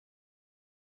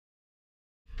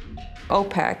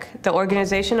OPEC, the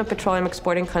Organization of Petroleum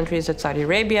Exporting Countries at Saudi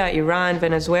Arabia, Iran,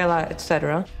 Venezuela,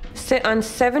 etc., sit on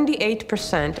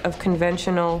 78% of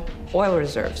conventional oil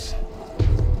reserves.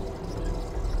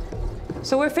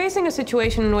 So we're facing a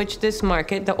situation in which this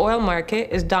market, the oil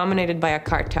market, is dominated by a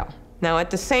cartel. Now,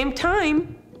 at the same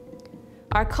time,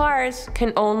 our cars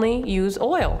can only use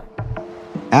oil.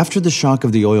 After the shock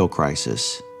of the oil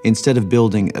crisis, instead of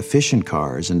building efficient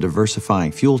cars and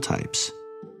diversifying fuel types,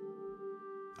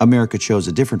 America chose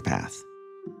a different path.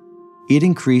 It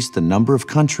increased the number of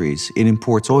countries it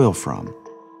imports oil from.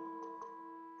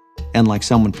 And like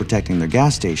someone protecting their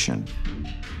gas station,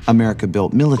 America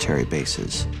built military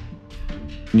bases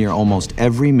near almost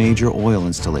every major oil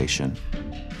installation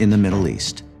in the Middle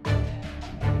East.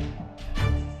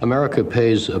 America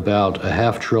pays about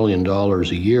 $500 billion a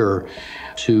year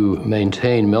to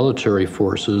maintain military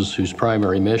forces whose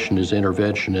primary mission is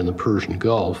intervention in the Persian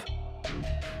Gulf.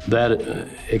 That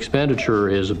expenditure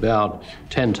is about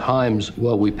 10 times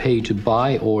what we pay to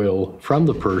buy oil from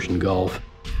the Persian Gulf.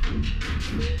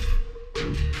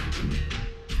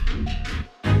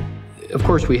 Of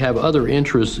course, we have other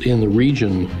interests in the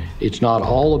region. It's not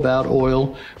all about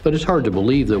oil, but it's hard to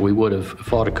believe that we would have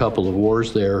fought a couple of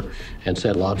wars there and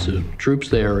sent lots of troops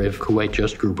there if Kuwait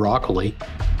just grew broccoli.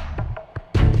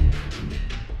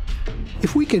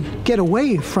 If we could get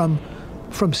away from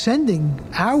sending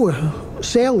our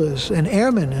sailors and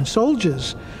airmen and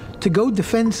soldiers to go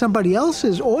defend somebody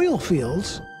else's oil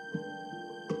fields,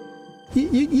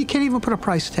 you can't even put a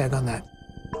price tag on that.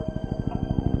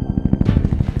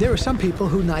 There are some people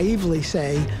who naively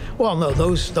say, well, no,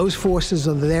 those forces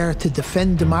are there to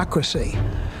defend democracy.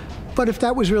 But if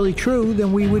that was really true,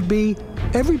 then we would be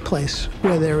every place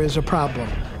where there is a problem.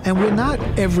 And we're not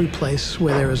every place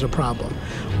where there is a problem.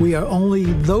 We are only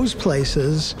those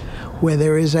places where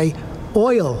there is an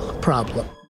oil problem.